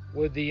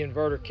would the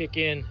inverter kick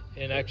in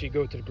and actually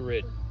go to the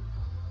grid.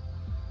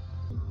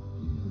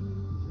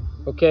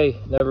 Okay,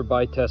 never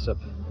buy Tesup.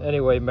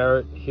 Anyway,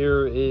 Merritt,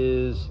 here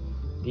is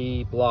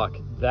the block.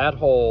 That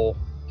hole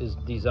is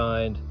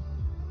designed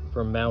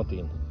for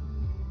mounting.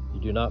 You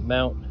do not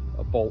mount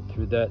a bolt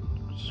through that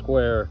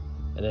square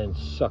and then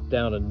suck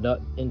down a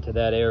nut into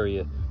that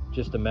area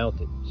just to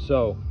mount it.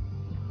 So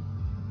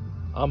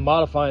I'm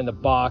modifying the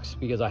box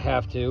because I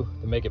have to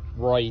make it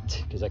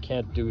right, because I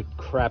can't do it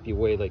crappy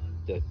way like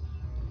the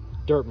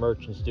dirt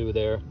merchants do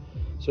there.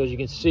 So as you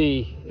can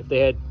see, if they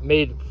had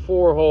made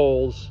 4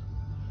 holes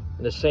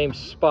in the same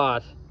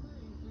spot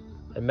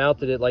and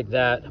mounted it like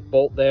that,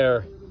 bolt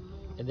there,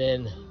 and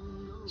then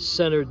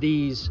centered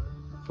these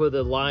for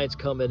the lines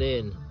coming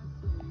in,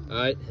 all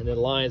right, and then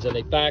lines on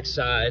the back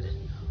side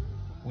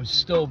would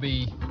still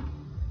be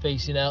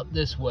facing out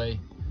this way.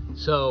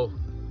 So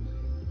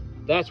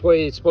that's the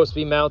way it's supposed to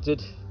be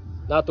mounted,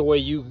 not the way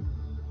you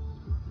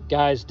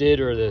guys did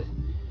or the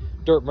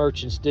dirt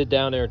merchants did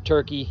down there in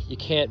Turkey. You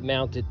can't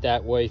mount it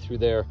that way through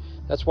there.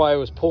 That's why I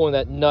was pulling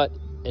that nut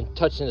and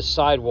touching the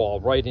sidewall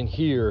right in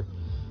here,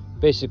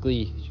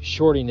 basically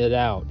shorting it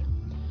out.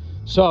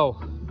 So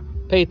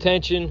pay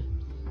attention,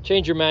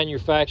 change your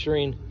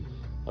manufacturing.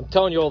 I'm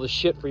telling you all this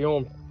shit for your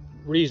own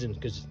reason,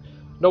 because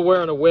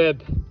nowhere on the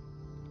web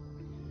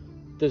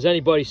does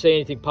anybody say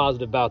anything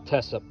positive about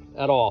Tesup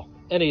at all.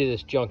 Any of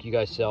this junk you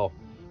guys sell.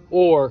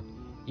 Or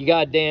you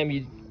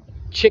you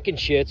chicken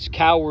shits,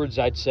 cowards,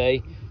 I'd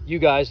say, you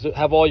guys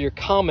have all your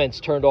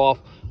comments turned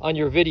off on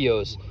your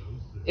videos.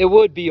 It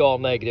would be all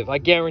negative, I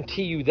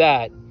guarantee you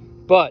that,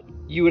 but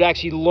you would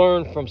actually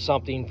learn from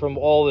something, from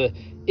all the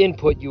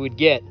input you would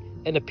get,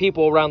 and the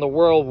people around the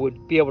world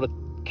would be able to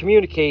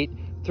communicate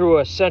through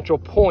a central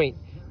point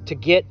to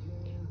get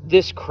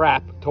this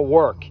crap to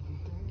work.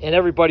 And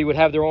everybody would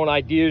have their own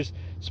ideas,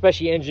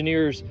 especially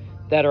engineers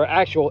that are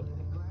actual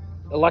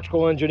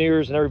electrical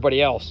engineers and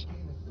everybody else.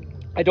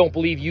 I don't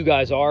believe you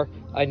guys are.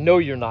 I know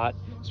you're not,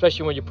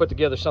 especially when you put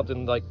together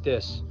something like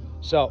this.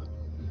 So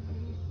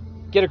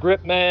get a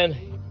grip, man.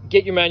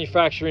 Get your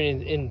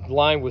manufacturing in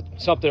line with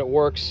something that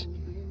works.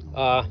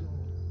 And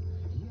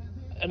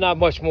not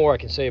much more I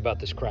can say about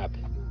this crap.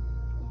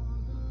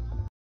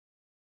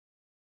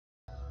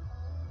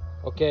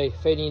 Okay,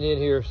 fading in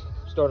here,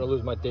 starting to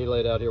lose my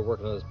daylight out here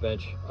working on this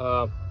bench.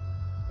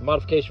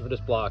 Modification for this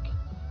block.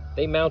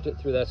 They mount it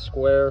through that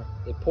square.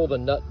 They pull the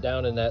nut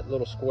down in that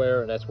little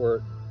square, and that's where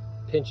it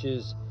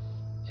pinches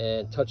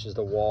and touches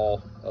the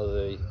wall of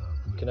the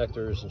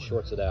connectors and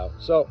shorts it out.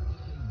 So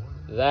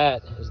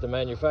that is the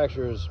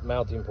manufacturer's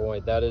mounting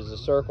point. That is the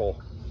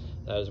circle.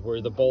 That is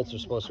where the bolts are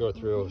supposed to go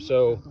through.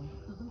 So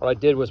what I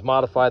did was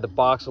modify the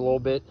box a little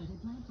bit.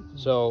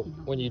 So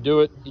when you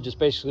do it, you just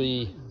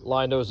basically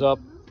line those up.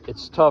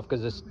 It's tough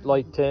because it's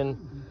light tin.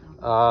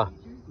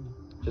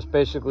 Just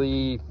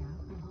basically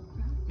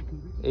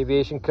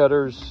aviation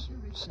cutters,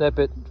 snip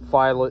it,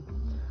 file it,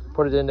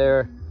 put it in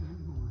there.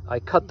 I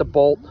cut the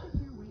bolt.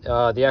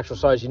 The actual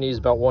size you need is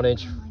about 1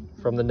 inch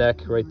from the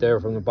neck, right there,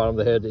 from the bottom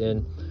of the head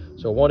in.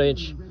 So 1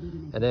 inch,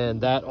 and then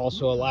that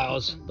also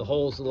allows the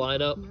holes to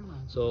line up.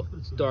 So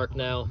it's dark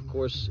now, of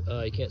course,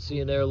 you can't see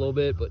in there a little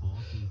bit, but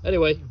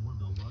anyway,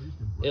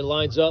 it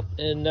lines up,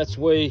 and that's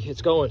the way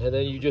it's going. And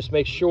then you just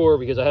make sure,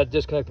 because I had to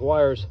disconnect the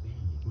wires,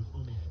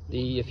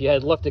 if you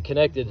had left it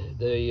connected,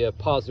 the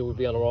positive would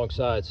be on the wrong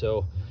side.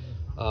 So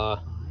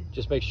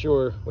just make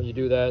sure when you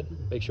do that,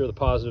 make sure the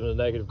positive and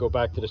the negative go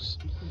back to the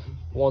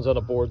ones on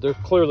the board. They're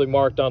clearly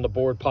marked on the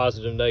board,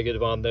 positive and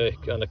negative on the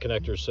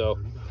connectors. So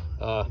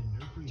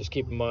just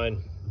keep in mind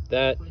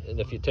that, and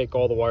if you take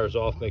all the wires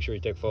off, make sure you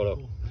take a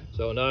photo.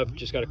 So now I've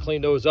just got to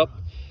clean those up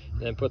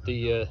and then put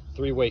the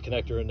 3-way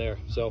connector in there.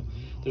 So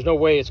there's no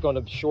way it's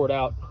going to short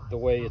out the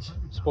way it's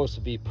supposed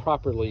to be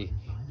properly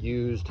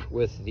used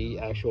with the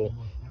actual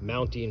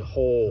mounting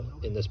hole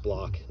in this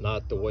block,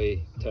 not the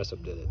way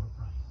Tesup did it.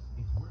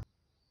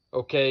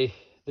 Okay,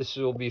 this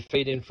will be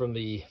fading from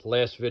the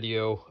last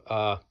video.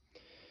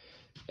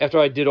 After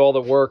I did all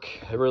the work,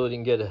 I really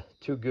didn't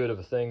get too good of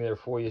a thing there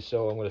for you,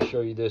 so I'm going to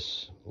show you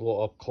this a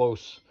little up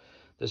close.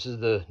 This is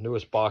the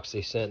newest box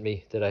they sent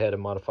me that I had to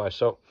modify.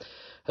 So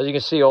as you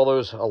can see, all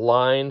those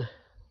align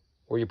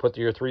where you put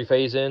your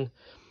 3-phase in.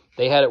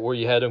 They had it where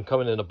you had them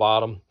coming in the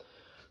bottom.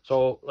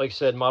 So like I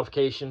said,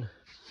 modification,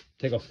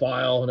 take a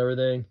file and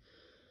everything,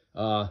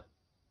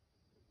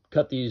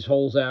 cut these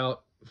holes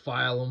out,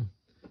 file them,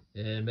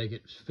 and make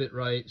it fit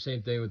right.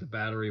 Same thing with the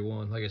battery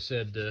one. Like I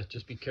said,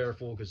 just be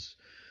careful, because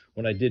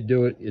when I did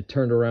do it, it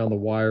turned around the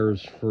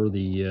wires for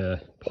the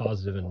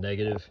positive and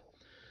negative.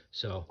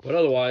 So, but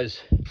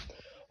otherwise,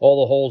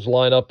 all the holes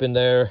line up in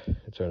there.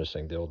 I'll turn this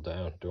thing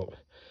down.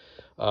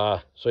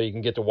 So you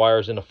can get the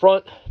wires in the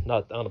front,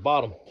 not on the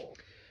bottom.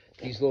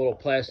 These little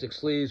plastic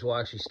sleeves will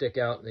actually stick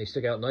out, and they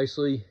stick out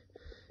nicely.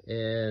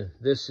 And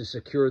this is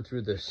secured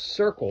through the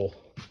circle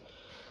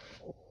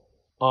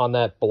on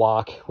that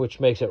block, which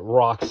makes it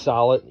rock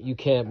solid. You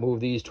can't move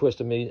these, twist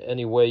them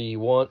any way you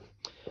want.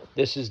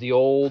 This is the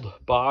old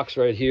box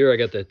right here. I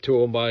got the two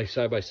of them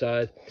side by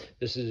side.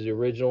 This is the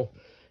original.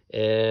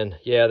 And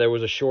yeah, there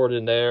was a short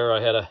in there.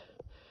 I had to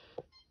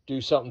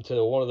do something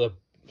to one of the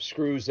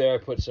screws there. I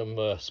put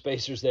some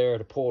spacers there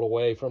to pull it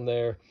away from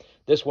there.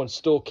 This one's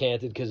still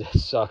canted because it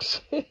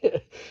sucks.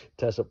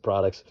 Tesup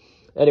products.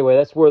 Anyway,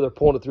 that's where they're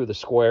pulling it through the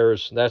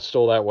squares. That's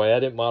still that way. I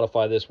didn't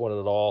modify this one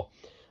at all.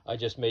 I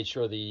just made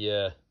sure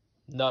the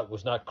nut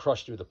was not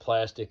crushed through the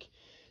plastic,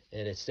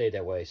 and it stayed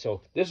that way.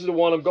 So this is the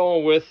one I'm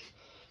going with.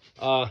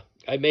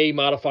 I may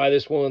modify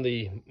this one,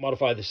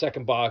 modify the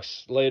second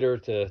box later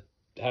to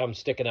have them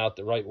sticking out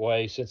the right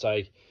way, since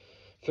I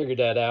figured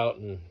that out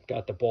and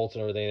got the bolts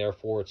and everything there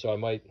for it. So I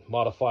might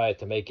modify it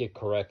to make it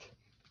correct.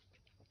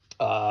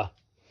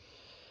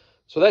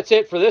 So that's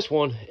it for this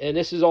one, and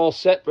this is all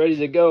set, ready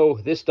to go.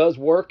 This does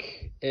work,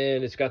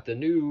 and it's got the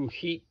new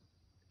heat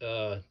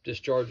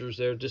dischargers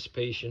there,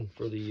 dissipation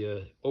for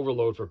the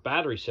overload for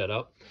battery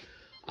setup.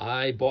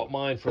 I bought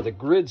mine for the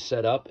grid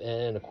setup,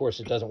 and of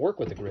course it doesn't work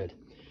with the grid.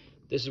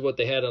 This is what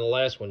they had on the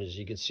last one. As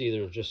you can see,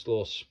 there are just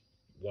little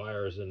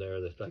wires in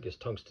there that I guess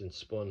tungsten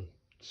spun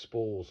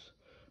spools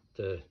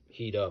to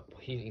heat up,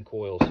 heating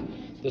coils.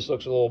 This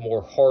looks a little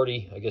more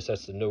hardy. I guess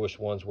that's the newest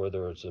ones where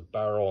there's a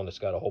barrel and it's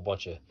got a whole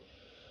bunch of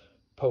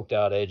poked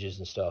out edges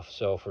and stuff,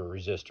 so for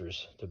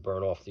resistors to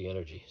burn off the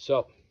energy.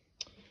 So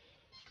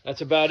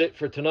that's about it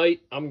for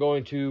tonight. I'm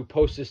going to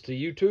post this to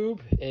YouTube,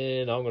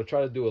 and I'm going to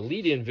try to do a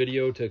lead-in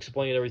video to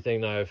explain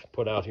everything that I've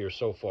put out here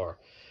so far.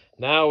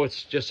 Now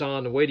it's just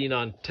waiting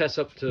on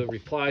Tesup to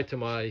reply to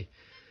my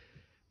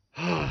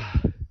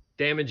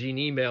damaging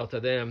email to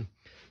them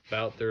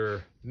about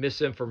their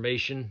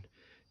disinformation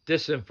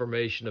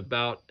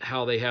about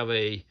how they have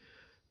a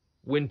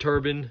wind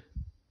turbine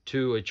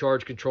to a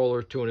charge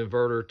controller to an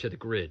inverter to the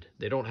grid.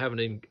 They don't have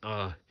an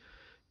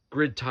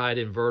grid-tied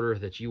inverter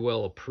that's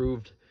UL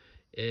approved,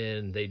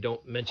 and they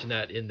don't mention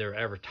that in their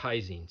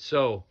advertising.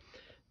 So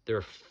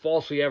they're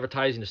falsely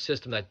advertising a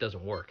system that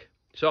doesn't work.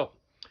 So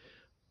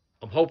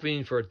I'm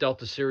hoping for a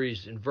Delta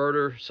Series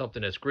inverter,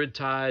 something that's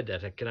grid-tied,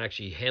 that can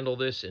actually handle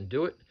this and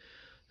do it.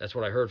 That's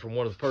what I heard from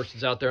one of the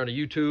persons out there on the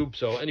YouTube.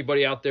 So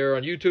anybody out there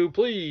on YouTube,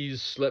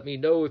 please let me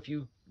know if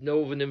you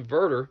know of an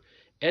inverter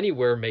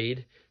anywhere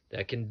made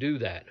that can do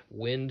that.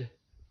 Wind,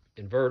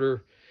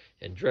 inverter,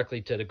 and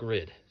directly to the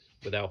grid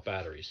without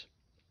batteries.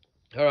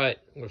 All right,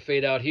 I'm going to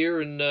fade out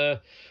here, and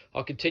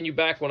I'll continue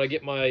back when I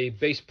get my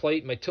base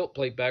plate, my tilt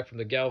plate back from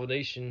the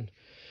galvanization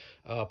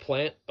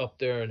plant up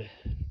there in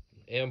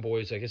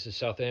Amboy. I guess it's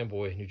South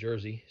Amboy, New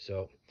Jersey.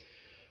 So,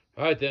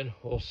 all right then,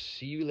 we'll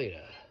see you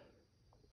later.